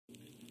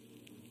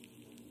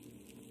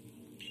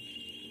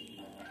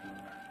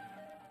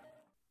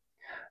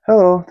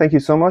Hello, thank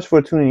you so much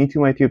for tuning into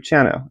my YouTube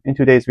channel. In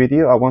today's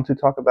video, I want to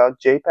talk about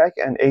JPEG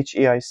and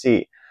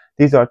HEIC.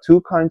 These are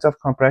two kinds of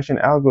compression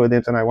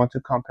algorithms and I want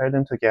to compare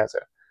them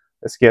together.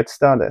 Let's get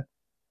started.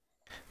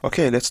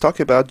 Okay, let's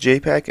talk about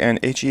JPEG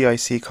and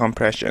HEIC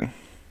compression.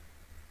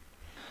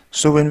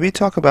 So when we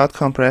talk about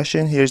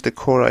compression, here's the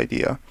core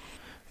idea.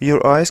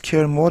 Your eyes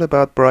care more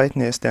about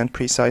brightness than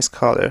precise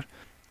color.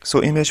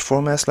 So image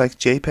formats like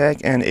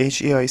JPEG and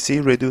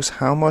HEIC reduce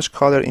how much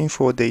color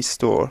info they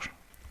store,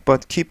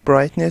 but keep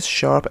brightness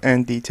sharp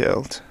and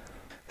detailed.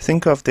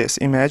 Think of this.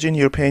 Imagine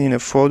you're painting a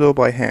photo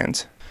by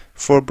hand.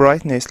 For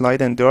brightness,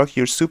 light and dark,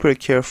 you're super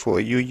careful.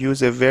 You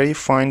use a very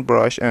fine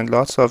brush and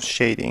lots of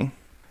shading.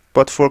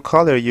 But for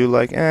color, you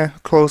like,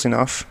 close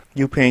enough.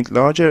 You paint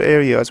larger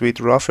areas with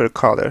rougher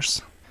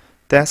colors.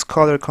 That's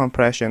color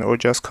compression or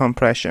just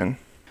compression.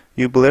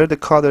 You blur the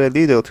color a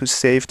little to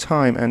save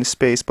time and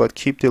space but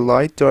keep the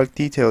light-dark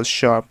details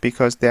sharp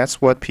because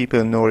that's what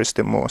people notice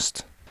the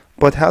most.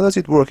 But how does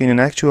it work in an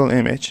actual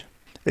image?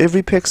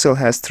 Every pixel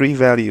has three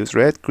values,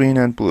 red, green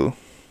and blue.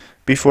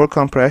 Before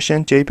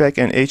compression, JPEG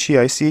and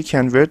HEIC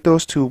convert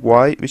those to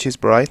Y, which is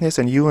brightness,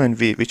 and U and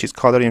V, which is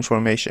color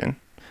information.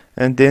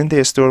 And then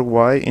they store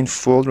Y in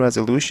full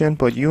resolution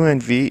but U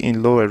and V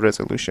in lower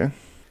resolution.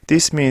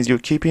 This means you're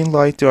keeping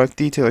light-dark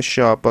details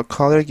sharp but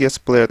color gets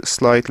blurred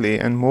slightly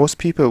and most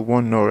people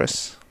won't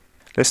notice.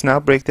 Let's now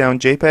break down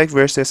JPEG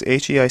versus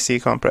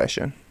HEIC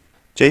compression.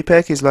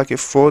 JPEG is like a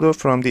photo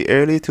from the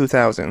early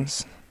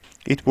 2000s.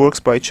 It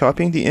works by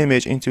chopping the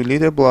image into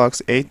little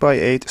blocks 8 by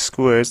 8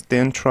 squares,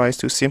 then tries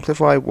to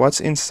simplify what's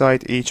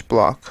inside each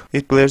block.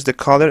 It blurs the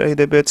color a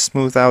little bit,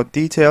 smooths out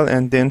detail,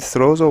 and then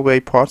throws away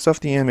parts of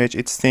the image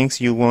it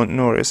thinks you won't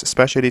notice,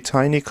 especially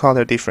tiny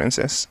color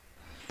differences.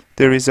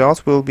 The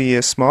result will be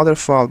a smaller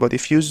file, but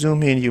if you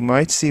zoom in, you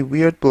might see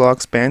weird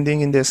blocks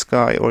bending in the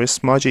sky or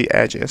smudgy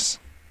edges.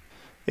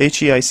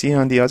 HEIC,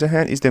 on the other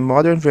hand, is the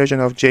modern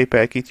version of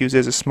JPEG. It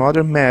uses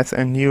smarter math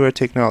and newer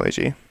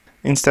technology.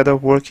 Instead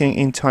of working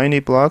in tiny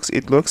blocks,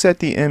 it looks at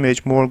the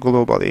image more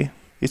globally.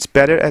 It's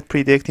better at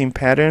predicting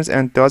patterns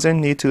and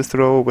doesn't need to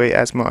throw away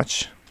as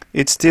much.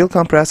 It still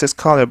compresses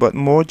color, but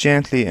more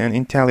gently and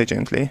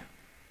intelligently.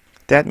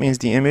 That means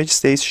the image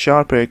stays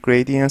sharper,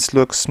 gradients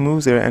look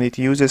smoother, and it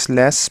uses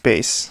less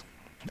space,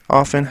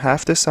 often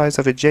half the size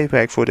of a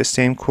JPEG for the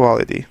same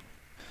quality.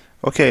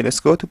 Okay, let's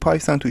go to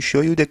Python to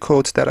show you the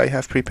code that I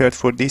have prepared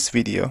for this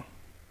video.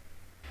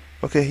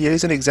 Okay, here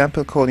is an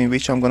example code in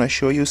which I'm going to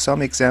show you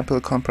some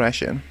example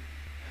compression.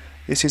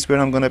 This is where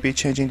I'm going to be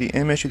changing the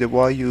image to the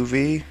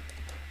YUV.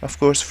 Of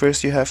course,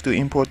 first you have to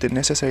import the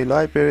necessary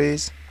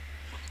libraries,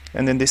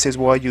 and then this is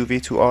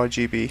YUV to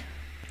RGB.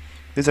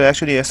 These are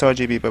actually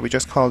sRGB, but we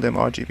just call them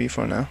RGB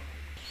for now.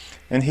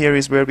 And here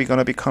is where we're going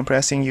to be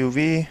compressing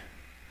UV.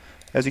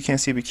 As you can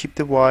see, we keep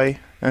the Y,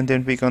 and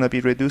then we're going to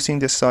be reducing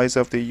the size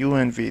of the U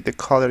and V, the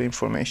color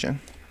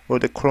information, or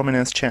the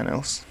luminance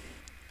channels.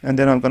 And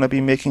then I'm going to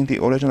be making the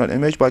original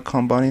image by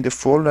combining the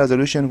full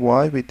resolution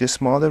Y with the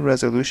smaller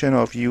resolution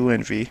of U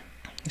and V.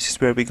 This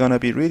is where we're going to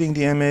be reading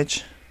the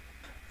image,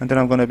 and then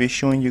I'm going to be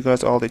showing you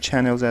guys all the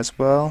channels as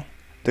well,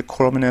 the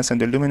luminance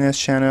and the luminance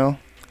channel.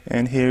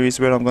 And here is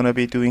where I'm going to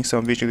be doing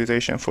some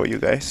visualization for you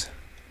guys.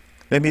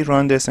 Let me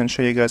run this and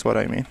show you guys what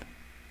I mean.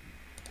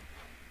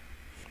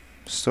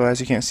 So as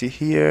you can see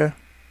here,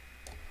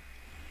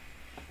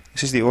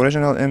 this is the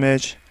original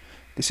image,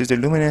 this is the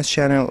luminance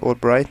channel or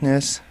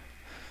brightness,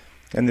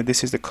 and then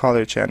this is the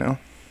color channel.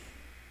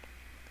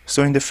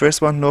 So in the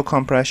first one, no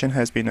compression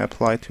has been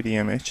applied to the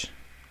image.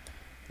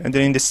 And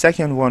then in the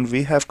second one,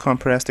 we have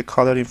compressed the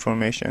color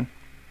information.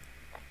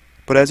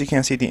 But as you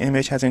can see, the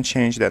image hasn't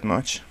changed that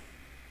much,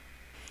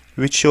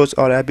 which shows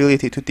our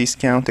ability to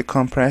discount the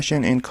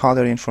compression in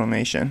color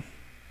information.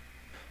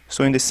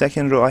 So in the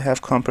second row, I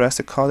have compressed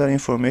the color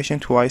information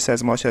twice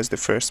as much as the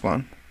first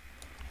one.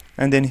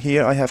 And then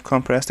here I have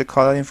compressed the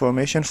color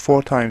information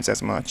 4 times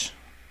as much.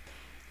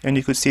 And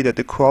you could see that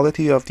the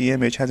quality of the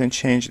image hasn't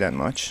changed that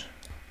much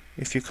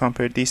if you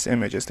compare these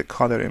images, the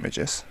color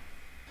images.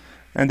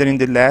 And then in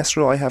the last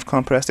row, I have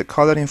compressed the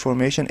color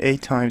information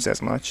 8 times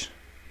as much.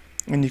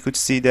 And you could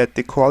see that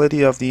the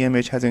quality of the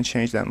image hasn't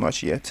changed that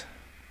much yet.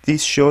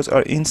 This shows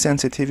our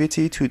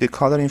insensitivity to the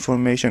color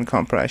information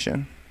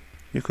compression.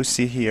 You could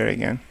see here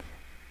again.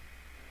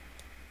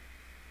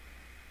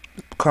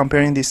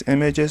 Comparing these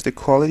images, the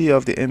quality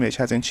of the image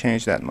hasn't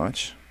changed that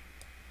much.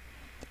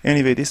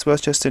 Anyway, this was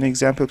just an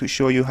example to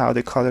show you how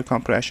the color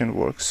compression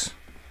works.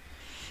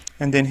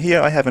 And then here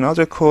I have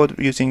another code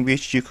using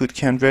which you could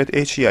convert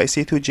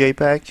HEIC to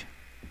JPEG.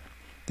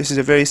 This is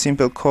a very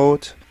simple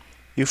code.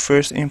 You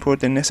first import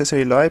the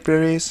necessary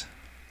libraries,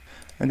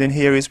 and then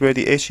here is where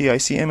the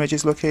HEIC image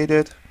is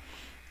located,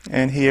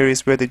 and here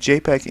is where the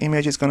JPEG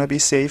image is going to be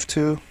saved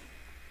to,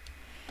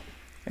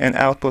 and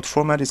output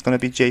format is going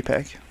to be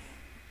JPEG.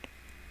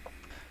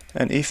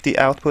 And if the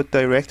output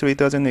directory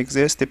doesn't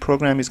exist, the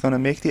program is going to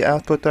make the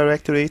output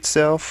directory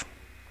itself.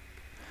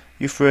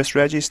 You first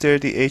register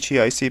the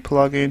HEIC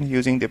plugin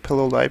using the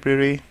Pillow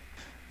library,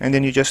 and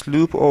then you just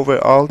loop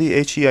over all the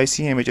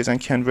HEIC images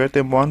and convert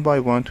them one by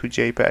one to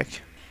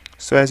JPEG.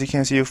 So as you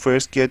can see, you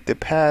first get the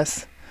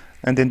path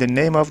and then the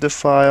name of the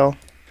file,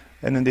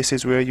 and then this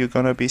is where you're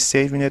gonna be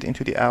saving it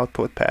into the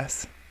output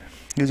path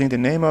using the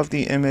name of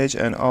the image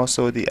and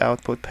also the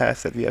output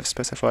path that we have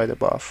specified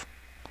above.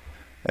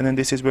 And then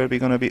this is where we're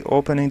gonna be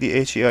opening the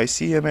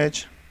HEIC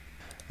image,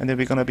 and then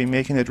we're gonna be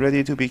making it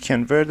ready to be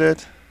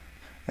converted,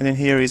 and then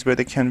here is where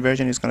the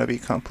conversion is gonna be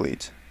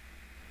complete.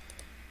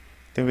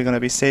 Then we're gonna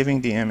be saving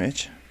the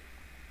image.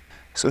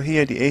 So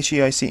here the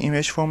HEIC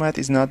image format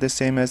is not the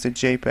same as the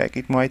JPEG.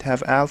 It might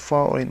have alpha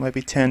or it might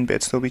be 10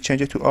 bits. So we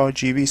change it to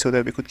RGB so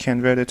that we could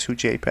convert it to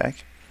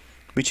JPEG,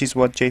 which is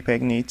what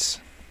JPEG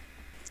needs.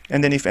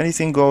 And then if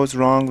anything goes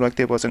wrong, like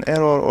there was an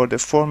error or the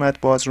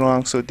format was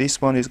wrong, so this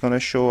one is going to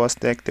show us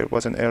that there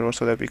was an error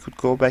so that we could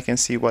go back and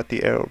see what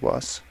the error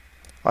was.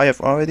 I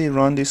have already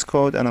run this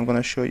code and I'm going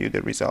to show you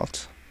the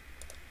result.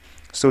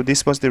 So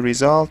this was the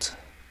result.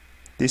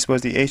 This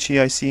was the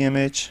HEIC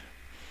image.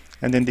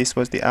 And then this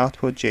was the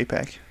output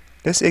JPEG.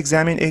 Let's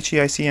examine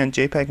HEIC and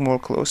JPEG more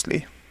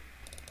closely.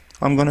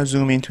 I'm going to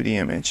zoom into the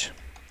image.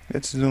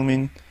 Let's zoom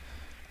in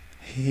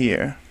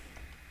here.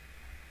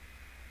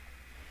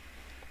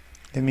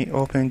 Let me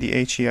open the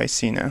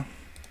HEIC now.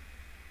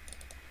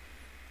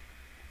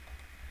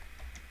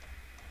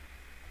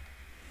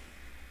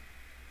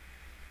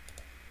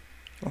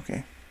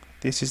 Okay,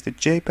 this is the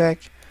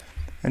JPEG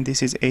and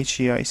this is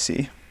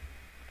HEIC.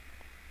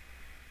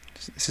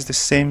 This is the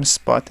same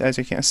spot as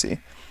you can see.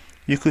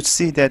 You could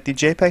see that the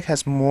JPEG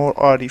has more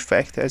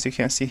artifact as you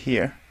can see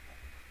here,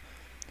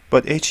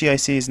 but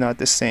HEIC is not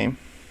the same.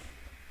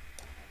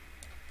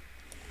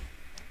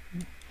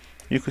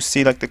 You could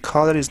see like the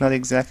color is not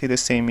exactly the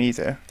same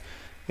either.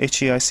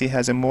 HEIC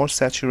has a more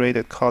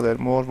saturated color,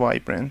 more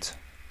vibrant,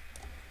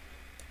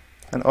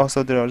 and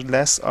also there are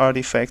less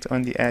artifact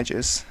on the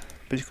edges,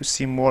 but you could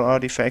see more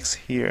artifacts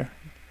here.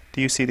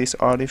 Do you see these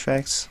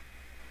artifacts?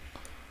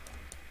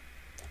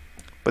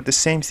 But the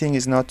same thing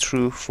is not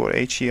true for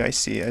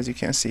HEIC as you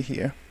can see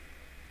here.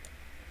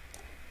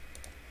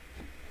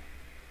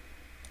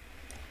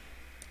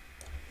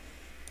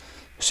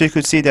 So you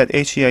could see that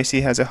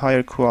HEIC has a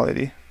higher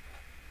quality.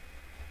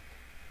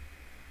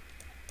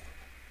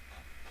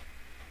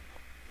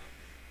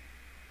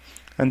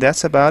 And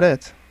that's about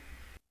it.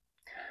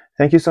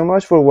 Thank you so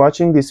much for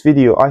watching this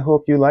video. I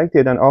hope you liked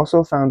it and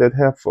also found it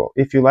helpful.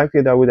 If you liked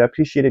it, I would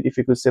appreciate it if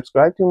you could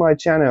subscribe to my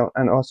channel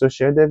and also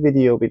share the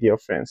video with your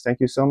friends. Thank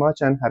you so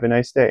much and have a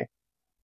nice day.